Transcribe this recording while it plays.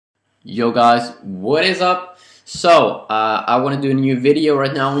Yo guys, what is up? So, I want to do a new video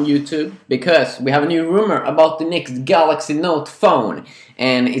right now on YouTube because we have a new rumor about the next Galaxy Note phone,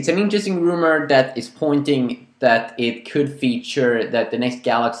 and it's an interesting rumor that is pointing that it could feature that the next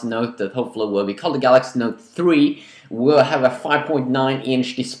Galaxy Note, that hopefully will be called the Galaxy Note 3, will have a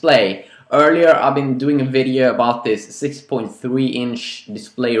 5.9-inch display. Earlier, I've been doing a video about this 6.3-inch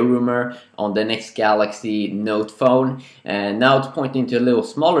display rumor on the next Galaxy Note phone, and now it's pointing to a little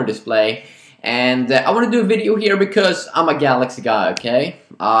smaller display. And I want to do a video here because I'm a Galaxy guy, okay?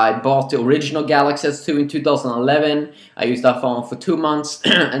 I bought the original Galaxy S2 in 2011. I used that phone for 2 months,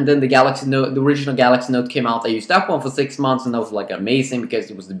 and then the original Galaxy Note came out. I used that one for 6 months, and that was like amazing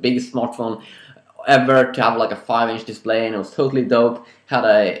because it was the biggest smartphone ever to have like a 5-inch display, and it was totally dope.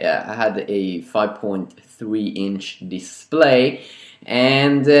 I had a 5.3-inch display,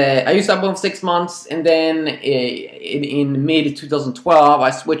 and I used that one for 6 months, and then in mid 2012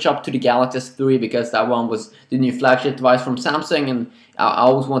 I switched up to the Galaxy S3 because that one was the new flagship device from Samsung, and I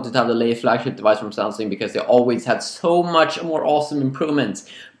always wanted to have the latest flagship device from Samsung because they always had so much more awesome improvements,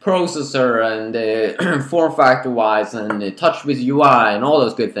 processor and form factor wise, and TouchWiz UI and all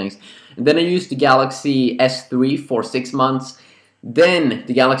those good things. And then I used the Galaxy S3 for 6 months. Then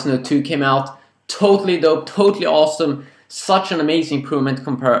the Galaxy Note 2 came out. Totally dope, totally awesome. Such an amazing improvement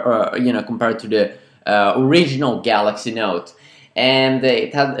compared to the original Galaxy Note. And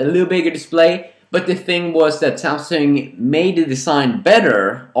it had a little bigger display. But the thing was that Samsung made the design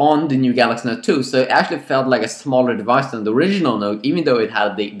better on the new Galaxy Note 2. So it actually felt like a smaller device than the original Note, even though it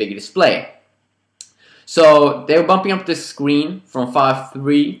had a bigger display. So they were bumping up the screen from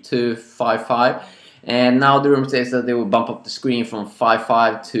 5.3 to 5.5, and now the rumor says that they will bump up the screen from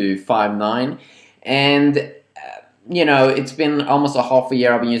 5.5 to 5.9. And you know, it's been almost a half a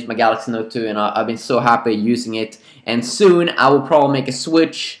year I've been using my Galaxy Note 2, and I've been so happy using it. And soon I will probably make a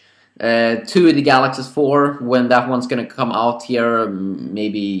switch to the Galaxy S4 when that one's gonna come out here,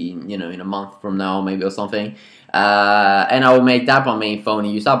 maybe in a month from now, maybe, or something. And I will make that my main phone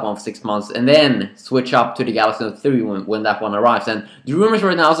and use that one for 6 months, and then switch up to the Galaxy Note 3 when that one arrives. And the rumors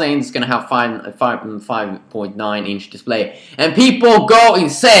right now saying it's gonna have 5.9-inch display, and people go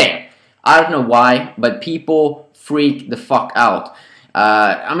insane. I don't know why, but people freak the fuck out.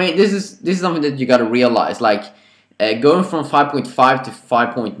 I mean, this is something that you gotta realize. Like, going from 5.5 to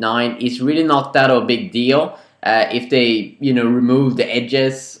 5.9 is really not that a big deal. If they, remove the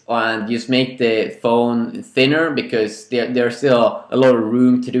edges and just make the phone thinner, because there's still a lot of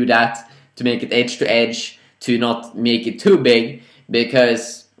room to do that, to make it edge to edge, to not make it too big,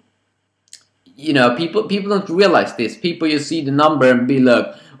 because people don't realize this. People just see the number and be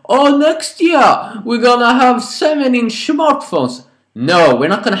like, oh, next year we're gonna have 7-inch smartphones. No, we're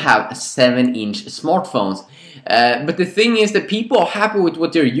not gonna have 7-inch smartphones. But the thing is that people are happy with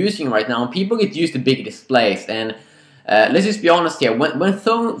what they're using right now, and people get used to big displays. And let's just be honest here, when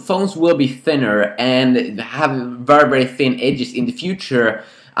phones will be thinner and have very, very thin edges in the future,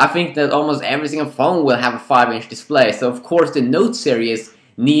 I think that almost every single phone will have a 5-inch display. So of course the Note series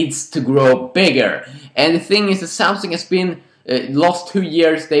needs to grow bigger. And the thing is that Samsung has been, last 2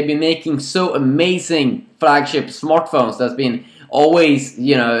 years, they've been making so amazing flagship smartphones that's been always,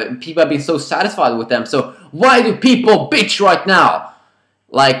 people have been so satisfied with them. So why do people bitch right now?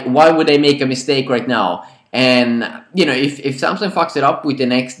 Like, why would they make a mistake right now? And, if Samsung fucks it up with the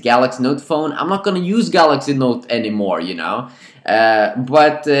next Galaxy Note phone, I'm not gonna use Galaxy Note anymore,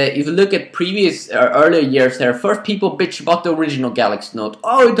 But if you look at previous, earlier years there, first people bitch about the original Galaxy Note.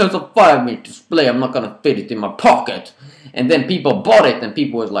 Oh, it has a 5-inch display, I'm not gonna fit it in my pocket. And then people bought it, and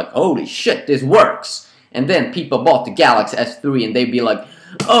people was like, holy shit, this works. And then people bought the Galaxy S3, and they'd be like,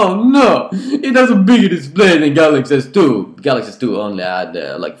 oh no, it has a bigger display than Galaxy S2. Galaxy S2 only had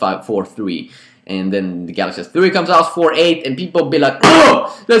like 5.43, and then the Galaxy S3 comes out 4.8, and people be like,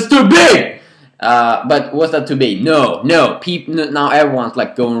 oh, that's too big. But was that too big? No. People now, everyone's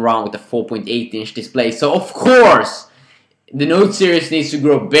like going around with a 4.8-inch display. So of course the Note series needs to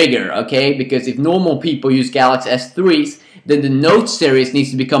grow bigger, okay? Because if normal people use Galaxy S3s, then the Note series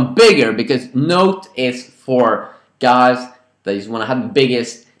needs to become bigger, because Note is for guys that just want to have the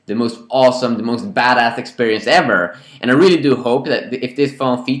biggest, the most awesome, the most badass experience ever. And I really do hope that if this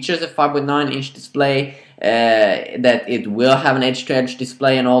phone features a 5.9-inch display, that it will have an edge-to-edge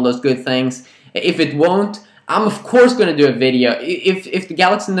display and all those good things. If it won't, I'm of course going to do a video. If the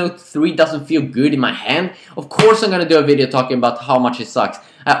Galaxy Note 3 doesn't feel good in my hand, of course I'm going to do a video talking about how much it sucks.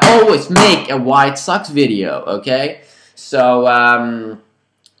 I always make a why it sucks video, okay? So,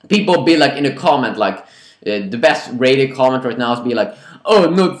 people be like in a comment, like, the best rated comment right now is be like, oh,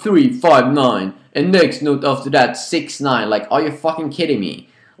 Note 3, 5.9, and next Note after that, 6.9. Like, are you fucking kidding me?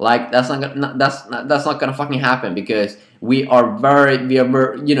 Like that's not gonna fucking happen, because we are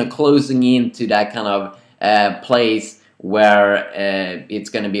you know, closing into that kind of place where it's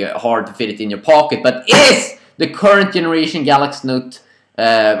gonna be hard to fit it in your pocket. But is the current generation Galaxy Note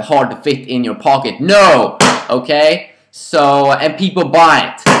hard to fit in your pocket? No. Okay. So, and people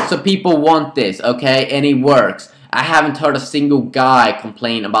buy it. So people want this. Okay, and it works. I haven't heard a single guy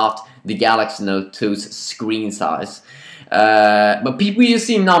complain about the Galaxy Note 2's screen size. But people, you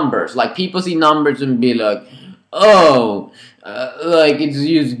see numbers. Like, people see numbers and be like, oh, like, it's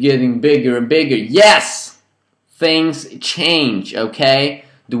just getting bigger and bigger. Yes! Things change, okay?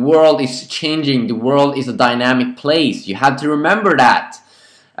 The world is changing. The world is a dynamic place. You have to remember that.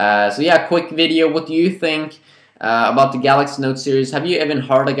 So yeah, quick video. What do you think about the Galaxy Note series? Have you even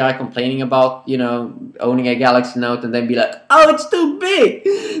heard a guy complaining about, you know, owning a Galaxy Note and then be like, oh, it's too big?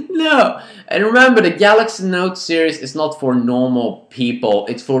 No. And remember, the Galaxy Note series is not for normal people.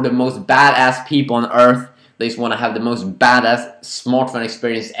 It's for the most badass people on Earth. They just want to have the most badass smartphone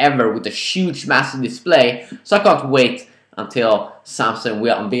experience ever with a huge, massive display. So I can't wait until Samsung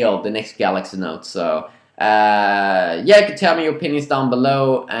will unveil the next Galaxy Note. So yeah, you can tell me your opinions down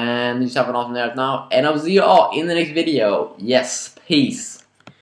below, and just have an awesome night now, and I'll see you all in the next video. Yes, peace.